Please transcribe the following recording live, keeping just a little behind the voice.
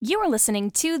You are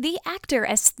listening to the Actor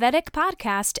Aesthetic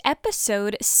Podcast,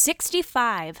 episode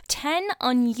 65, 10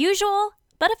 Unusual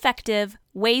but Effective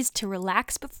Ways to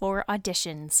Relax Before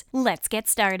Auditions. Let's get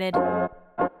started.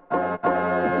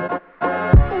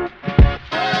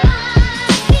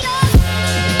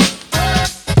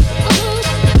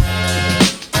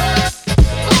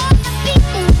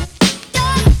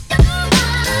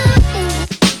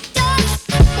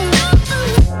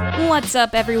 What's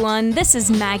up, everyone? This is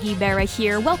Maggie Berra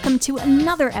here. Welcome to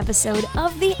another episode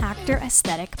of the Actor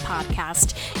Aesthetic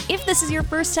Podcast. If this is your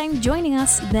first time joining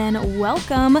us, then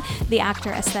welcome. The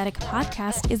Actor Aesthetic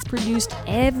Podcast is produced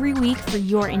every week for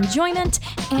your enjoyment,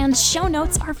 and show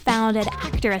notes are found at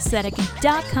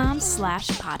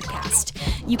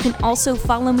actoraesthetic.com/podcast. You can also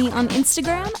follow me on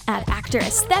Instagram at Actor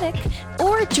Aesthetic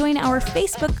or join our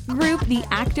Facebook group, the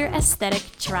Actor Aesthetic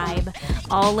Tribe.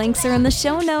 All links are in the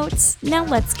show notes. Now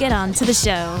let's get on to the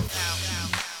show.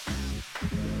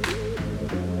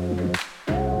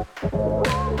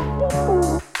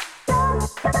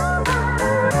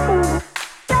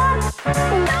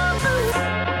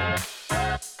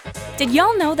 Did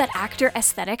y'all know that Actor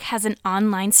Aesthetic has an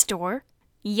online store?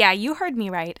 Yeah, you heard me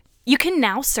right. You can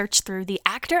now search through the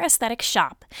Actor Aesthetic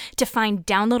shop to find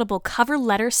downloadable cover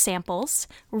letter samples,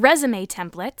 resume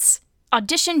templates,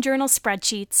 audition journal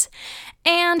spreadsheets,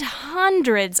 and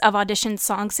hundreds of audition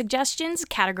song suggestions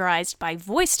categorized by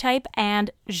voice type and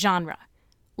genre.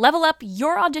 Level up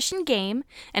your audition game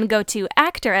and go to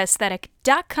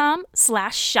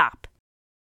actoraesthetic.com/shop.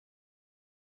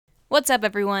 What's up,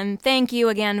 everyone? Thank you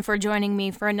again for joining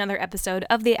me for another episode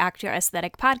of the Actor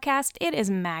Aesthetic Podcast. It is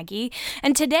Maggie,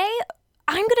 and today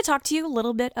I'm going to talk to you a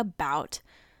little bit about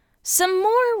some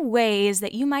more ways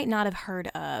that you might not have heard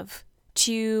of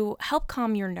to help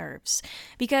calm your nerves.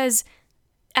 Because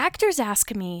actors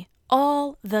ask me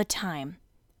all the time,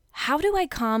 how do I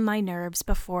calm my nerves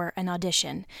before an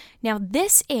audition? Now,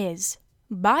 this is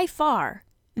by far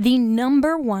the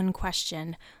number one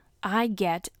question I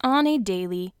get on a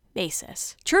daily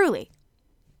basis. Truly.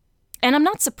 And I'm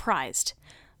not surprised.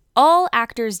 All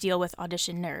actors deal with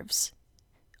audition nerves.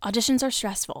 Auditions are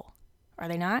stressful, are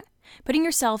they not? Putting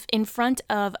yourself in front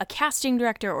of a casting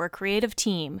director or a creative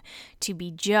team to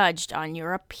be judged on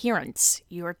your appearance,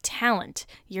 your talent,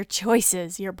 your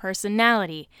choices, your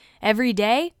personality every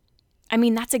day,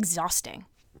 that's exhausting.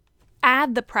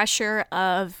 Add the pressure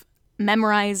of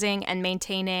memorizing and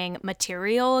maintaining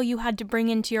material you had to bring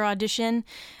into your audition,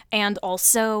 and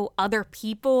also other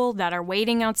people that are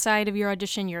waiting outside of your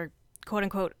audition, your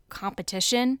quote-unquote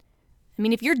competition.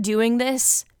 If you're doing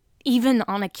this, even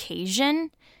on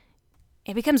occasion,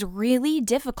 it becomes really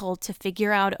difficult to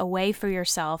figure out a way for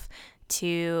yourself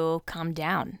to calm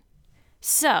down.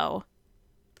 So,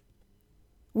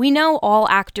 we know all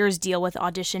actors deal with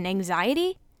audition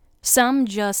anxiety. Some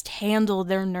just handle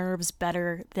their nerves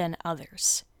better than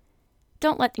others.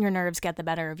 Don't let your nerves get the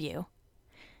better of you.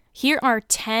 Here are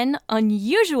 10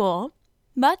 unusual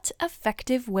but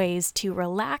effective ways to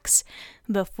relax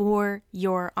before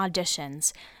your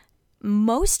auditions.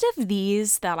 Most of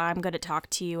these that I'm going to talk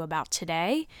to you about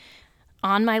today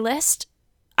on my list,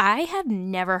 I have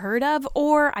never heard of,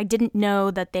 or I didn't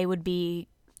know that they would be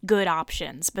good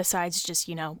options besides just,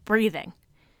 breathing.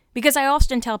 Because I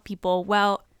often tell people,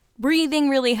 well, breathing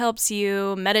really helps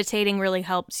you, meditating really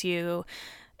helps you,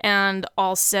 and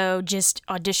also just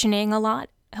auditioning a lot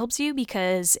helps you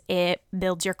because it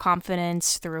builds your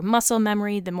confidence through muscle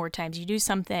memory. The more times you do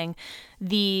something,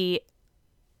 the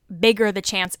bigger the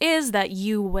chance is that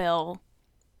you will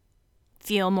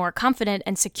feel more confident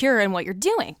and secure in what you're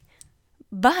doing.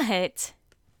 But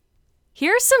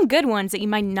here are some good ones that you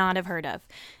might not have heard of.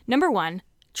 Number 1,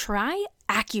 try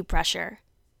acupressure.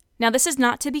 Now, this is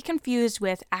not to be confused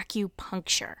with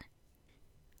acupuncture.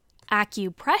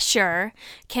 Acupressure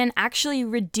can actually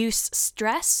reduce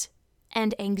stress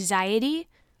and anxiety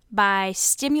by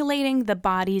stimulating the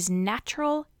body's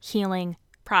natural healing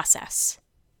process.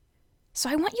 So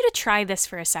I want you to try this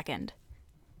for a second.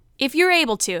 If you're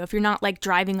able to, if you're not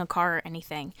driving a car or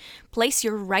anything, place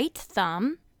your right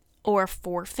thumb or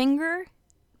forefinger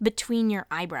between your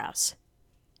eyebrows.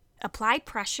 Apply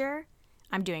pressure.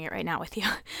 I'm doing it right now with you.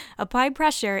 Apply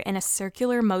pressure in a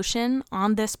circular motion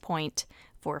on this point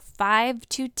for 5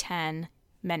 to 10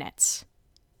 minutes.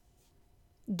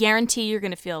 Guarantee you're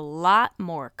going to feel a lot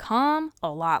more calm,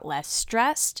 a lot less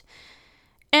stressed,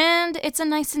 and it's a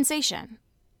nice sensation.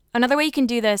 Another way you can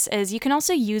do this is you can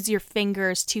also use your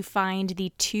fingers to find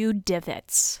the 2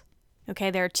 divots.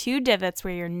 Okay, there are 2 divots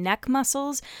where your neck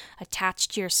muscles attach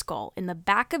to your skull. In the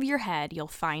back of your head, you'll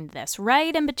find this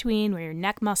right in between where your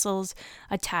neck muscles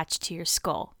attach to your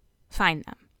skull. Find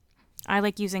them. I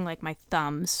like using like my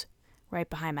thumbs right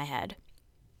behind my head.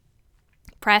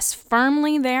 Press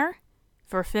firmly there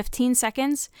for 15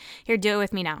 seconds. Here, do it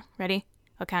with me now. Ready?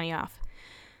 I'll count you off.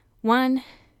 1,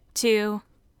 2,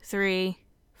 3,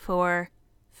 4,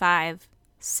 5,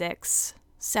 6,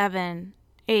 7,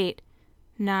 8,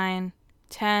 9,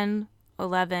 10,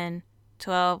 11,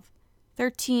 12,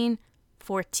 13,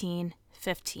 14,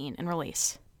 15, and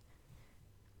release.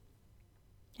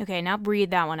 Okay, now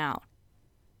breathe that one out.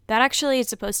 That actually is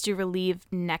supposed to relieve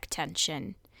neck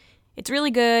tension. It's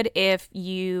really good if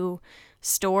you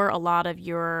store a lot of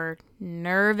your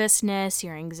nervousness,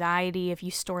 your anxiety, if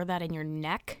you store that in your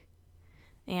neck.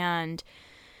 And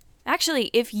actually,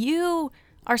 if you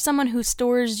are someone who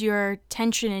stores your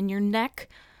tension in your neck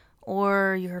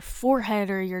or your forehead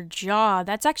or your jaw,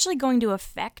 that's actually going to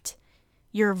affect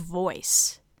your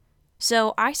voice.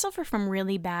 So I suffer from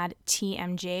really bad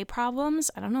TMJ problems.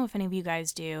 I don't know if any of you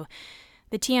guys do.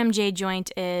 The TMJ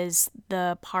joint is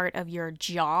the part of your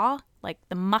jaw, like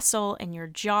the muscle in your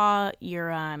jaw, your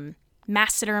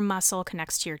masseter muscle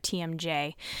connects to your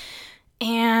TMJ.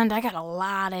 And I got a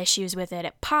lot of issues with it.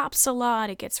 It pops a lot.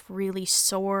 It gets really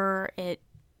sore. It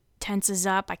tenses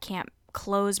up. I can't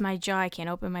close my jaw. I can't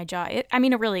open my jaw. It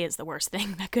really is the worst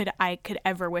thing that I could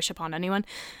ever wish upon anyone.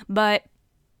 But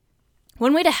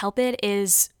one way to help it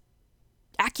is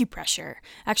acupressure.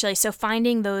 Actually, so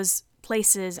finding those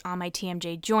places on my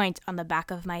TMJ joint, on the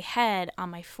back of my head, on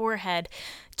my forehead,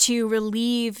 to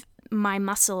relieve my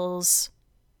muscles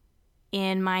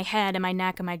in my head and my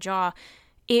neck and my jaw,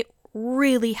 it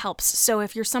really helps. So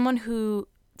if you're someone who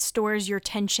stores your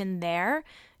tension there,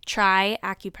 try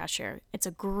acupressure. It's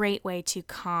a great way to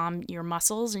calm your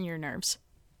muscles and your nerves.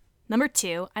 Number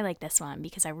 2, I like this one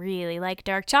because I really like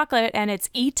dark chocolate, and it's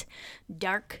eat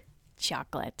dark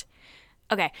chocolate.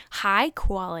 Okay, high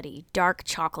quality dark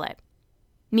chocolate,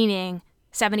 meaning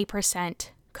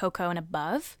 70% cocoa and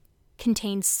above,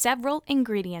 contains several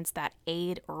ingredients that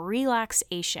aid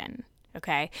relaxation.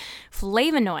 Okay,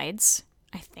 flavonoids,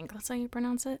 I think that's how you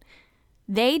pronounce it,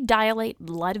 they dilate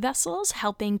blood vessels,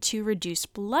 helping to reduce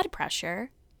blood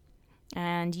pressure.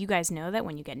 And you guys know that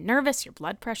when you get nervous, your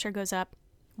blood pressure goes up.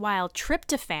 While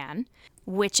tryptophan,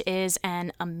 which is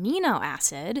an amino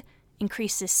acid,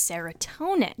 increases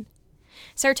serotonin.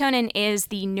 Serotonin is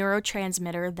the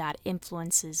neurotransmitter that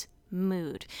influences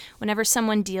mood. Whenever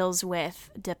someone deals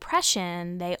with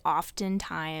depression, they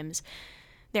oftentimes,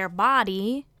 their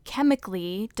body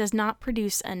chemically does not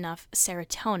produce enough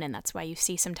serotonin. That's why you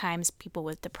see sometimes people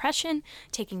with depression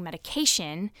taking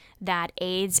medication that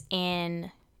aids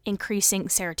in increasing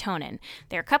serotonin.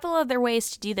 There are a couple other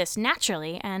ways to do this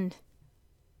naturally, and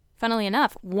funnily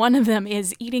enough, one of them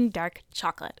is eating dark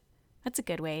chocolate. That's a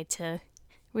good way to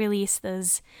release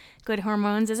those good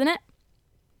hormones, isn't it?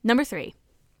 Number 3,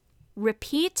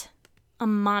 repeat a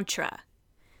mantra.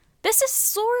 This is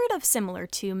sort of similar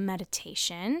to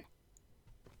meditation.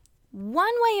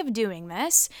 One way of doing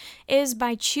this is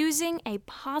by choosing a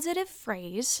positive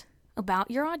phrase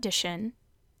about your audition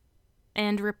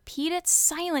and repeat it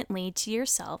silently to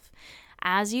yourself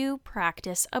as you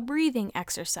practice a breathing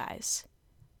exercise.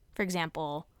 For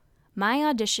example, my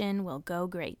audition will go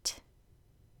great.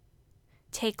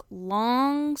 Take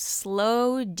long,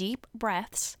 slow, deep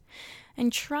breaths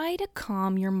and try to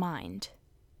calm your mind.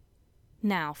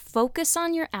 Now, focus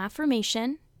on your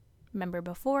affirmation. Remember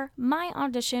before, my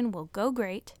audition will go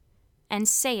great, and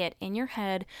say it in your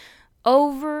head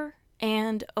over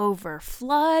and over.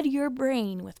 Flood your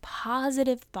brain with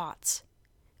positive thoughts.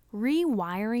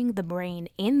 Rewiring the brain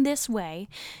in this way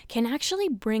can actually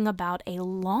bring about a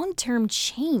long-term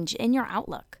change in your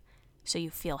outlook, so you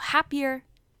feel happier,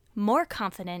 more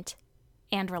confident,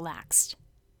 and relaxed.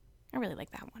 I really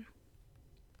like that one.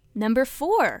 Number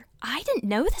 4, I didn't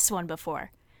know this one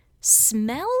before.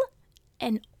 Smell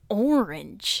an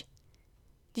orange.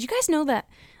 Did you guys know that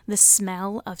the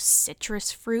smell of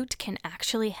citrus fruit can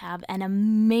actually have an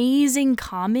amazing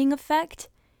calming effect?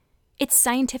 It's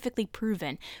scientifically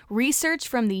proven. Research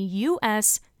from the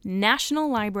U.S. National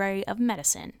Library of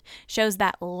Medicine shows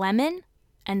that lemon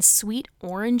and sweet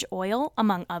orange oil,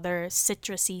 among other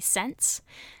citrusy scents,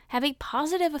 have a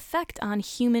positive effect on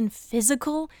human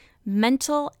physical,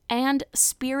 mental, and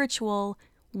spiritual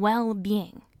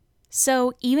well-being.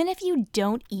 So even if you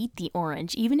don't eat the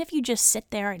orange, even if you just sit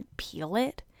there and peel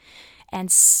it and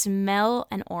smell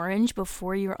an orange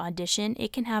before your audition,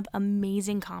 it can have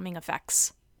amazing calming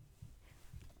effects.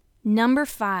 Number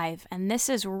 5, and this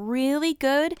is really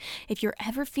good if you're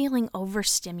ever feeling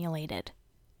overstimulated.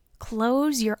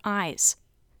 Close your eyes.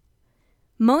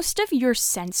 Most of your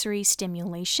sensory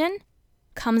stimulation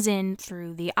comes in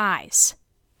through the eyes.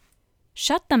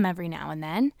 Shut them every now and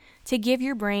then to give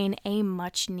your brain a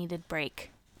much-needed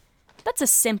break. That's a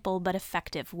simple but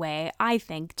effective way, I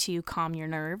think, to calm your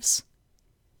nerves.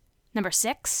 Number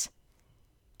 6,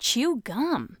 chew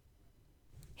gum.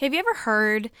 Have you ever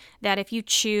heard that if you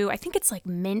chew, I think it's like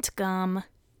mint gum,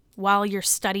 while you're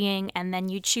studying, and then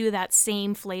you chew that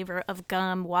same flavor of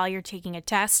gum while you're taking a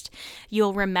test,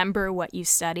 you'll remember what you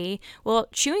study? Well,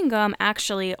 chewing gum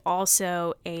actually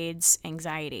also aids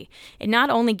anxiety. It not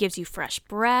only gives you fresh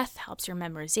breath, helps your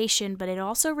memorization, but it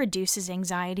also reduces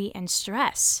anxiety and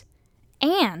stress.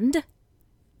 And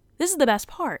this is the best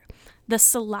part. The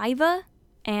saliva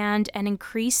and an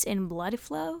increase in blood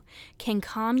flow can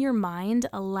calm your mind,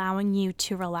 allowing you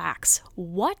to relax.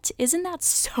 What? Isn't that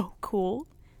so cool?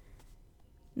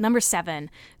 Number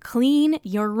 7, clean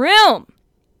your room.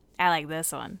 I like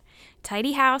this one.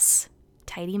 Tidy house,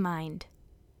 tidy mind.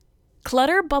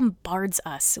 Clutter bombards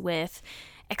us with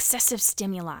excessive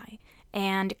stimuli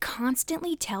and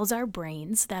constantly tells our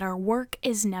brains that our work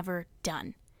is never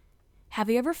done. Have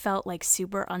you ever felt like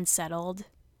super unsettled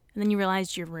and then you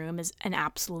realized your room is an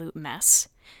absolute mess?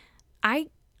 I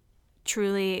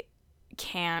truly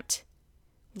can't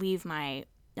leave my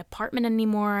apartment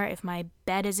anymore if my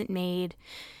bed isn't made.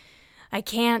 I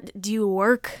can't do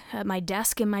work at my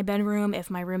desk in my bedroom if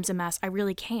my room's a mess. I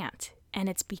really can't. And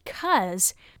it's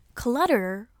because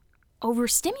clutter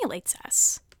overstimulates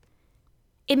us.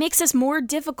 It makes us more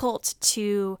difficult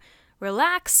to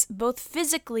relax both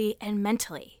physically and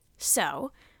mentally.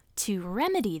 So, to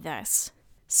remedy this,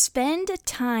 spend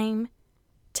time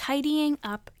tidying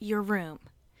up your room.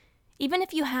 Even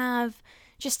if you have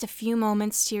just a few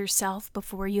moments to yourself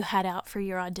before you head out for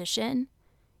your audition,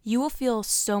 you will feel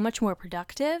so much more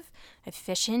productive,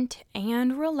 efficient,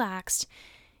 and relaxed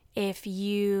if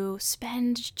you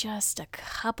spend just a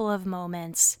couple of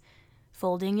moments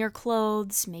folding your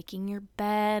clothes, making your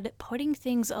bed, putting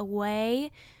things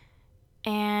away,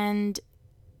 and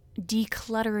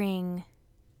decluttering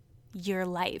your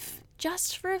life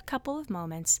just for a couple of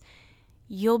moments.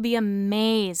 You'll be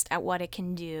amazed at what it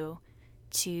can do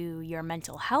to your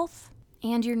mental health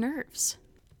and your nerves.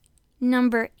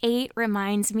 Number 8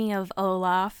 reminds me of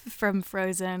Olaf from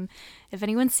Frozen. If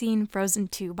anyone's seen Frozen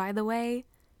 2, by the way,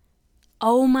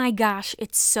 oh my gosh,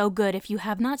 it's so good. If you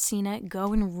have not seen it,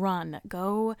 go and run.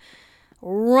 Go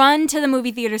run to the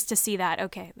movie theaters to see that.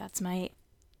 Okay, that's my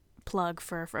plug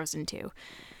for Frozen 2.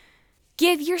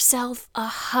 Give yourself a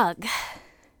hug.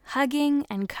 Hugging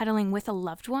and cuddling with a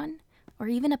loved one, or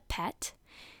even a pet,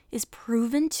 is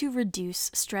proven to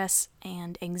reduce stress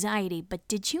and anxiety. But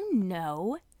did you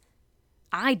know,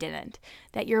 I didn't,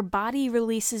 that your body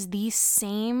releases these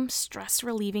same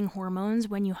stress-relieving hormones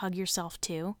when you hug yourself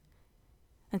too?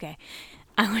 Okay,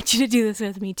 I want you to do this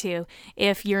with me too.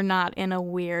 If you're not in a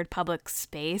weird public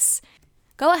space,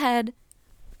 go ahead,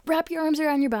 wrap your arms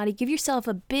around your body, give yourself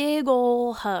a big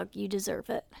ol' hug. You deserve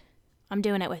it. I'm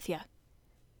doing it with you.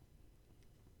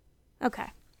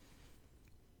 Okay.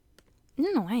 I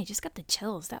don't know why, I just got the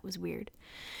chills. That was weird.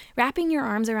 Wrapping your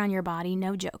arms around your body,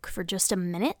 no joke, for just a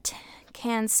minute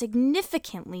can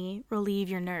significantly relieve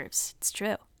your nerves. It's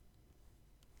true.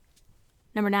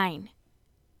 Number 9,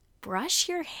 brush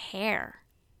your hair.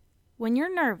 When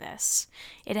you're nervous,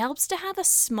 it helps to have a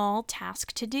small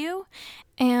task to do,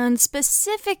 and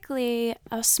specifically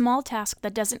a small task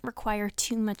that doesn't require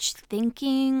too much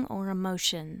thinking or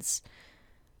emotions.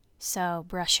 So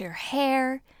brush your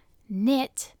hair,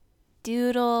 knit,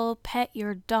 doodle, pet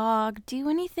your dog, do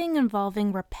anything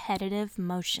involving repetitive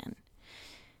motion.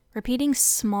 Repeating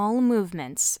small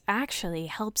movements actually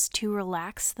helps to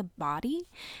relax the body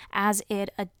as it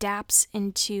adapts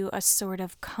into a sort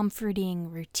of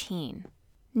comforting routine.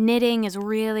 Knitting is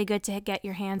really good to get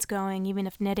your hands going, even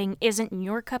if knitting isn't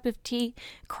your cup of tea.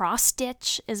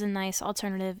 Cross-stitch is a nice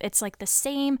alternative. It's like the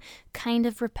same kind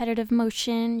of repetitive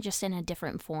motion, just in a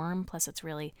different form. Plus, it's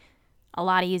really a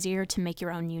lot easier to make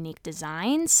your own unique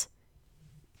designs.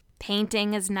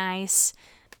 Painting is nice.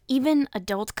 Even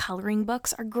adult coloring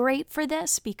books are great for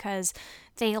this because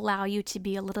they allow you to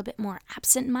be a little bit more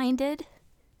absent-minded.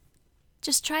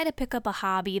 Just try to pick up a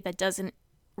hobby that doesn't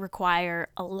require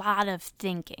a lot of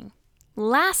thinking.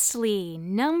 Lastly,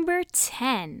 number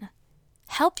 10,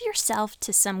 help yourself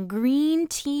to some green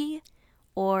tea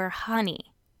or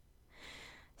honey.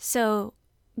 So,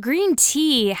 green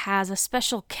tea has a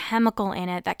special chemical in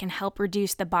it that can help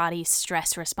reduce the body's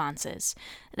stress responses.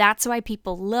 That's why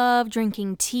people love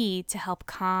drinking tea to help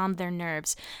calm their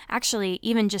nerves. Actually,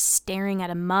 even just staring at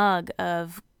a mug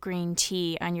of green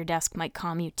tea on your desk might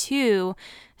calm you too,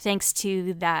 thanks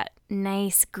to that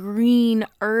nice green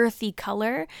earthy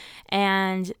color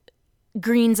and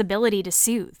green's ability to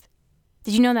soothe.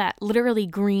 Did you know that literally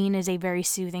green is a very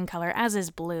soothing color, as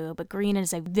is blue, but green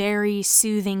is a very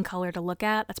soothing color to look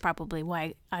at? That's probably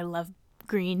why I love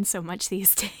green so much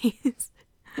these days.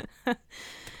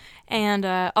 And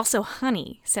also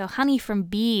honey. So honey from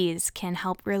bees can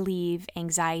help relieve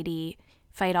anxiety,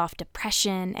 fight off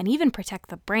depression, and even protect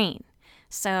the brain.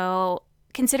 So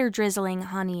consider drizzling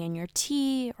honey in your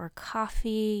tea or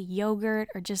coffee, yogurt,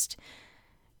 or just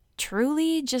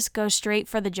go straight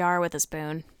for the jar with a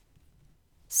spoon.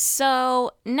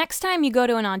 So next time you go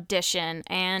to an audition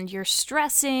and you're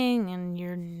stressing and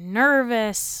you're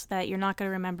nervous that you're not going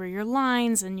to remember your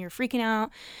lines and you're freaking out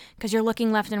because you're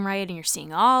looking left and right and you're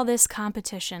seeing all this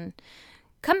competition,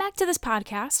 come back to this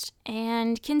podcast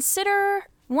and consider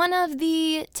one of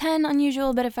the 10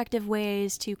 unusual but effective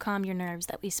ways to calm your nerves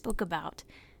that we spoke about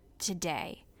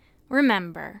today.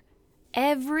 Remember,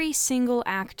 every single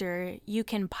actor you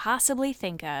can possibly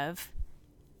think of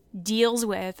deals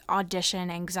with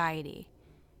audition anxiety.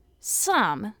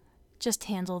 Some just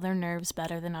handle their nerves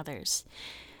better than others,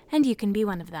 and you can be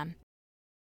one of them.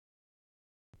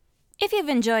 If you've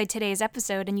enjoyed today's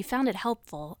episode and you found it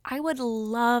helpful, I would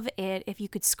love it if you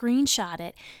could screenshot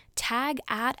it, tag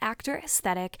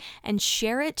 @ActorAesthetic, and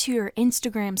share it to your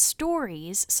Instagram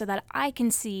stories so that I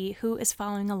can see who is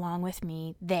following along with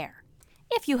me there.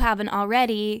 If you haven't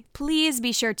already, please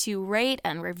be sure to rate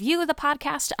and review the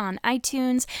podcast on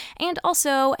iTunes, and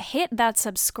also hit that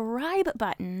subscribe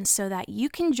button so that you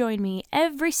can join me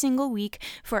every single week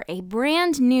for a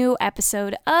brand new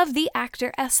episode of the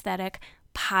Actor Aesthetic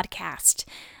podcast.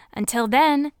 Until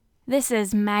then, this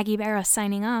is Maggie Barrow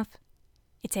signing off.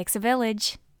 It takes a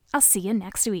village. I'll see you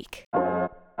next week.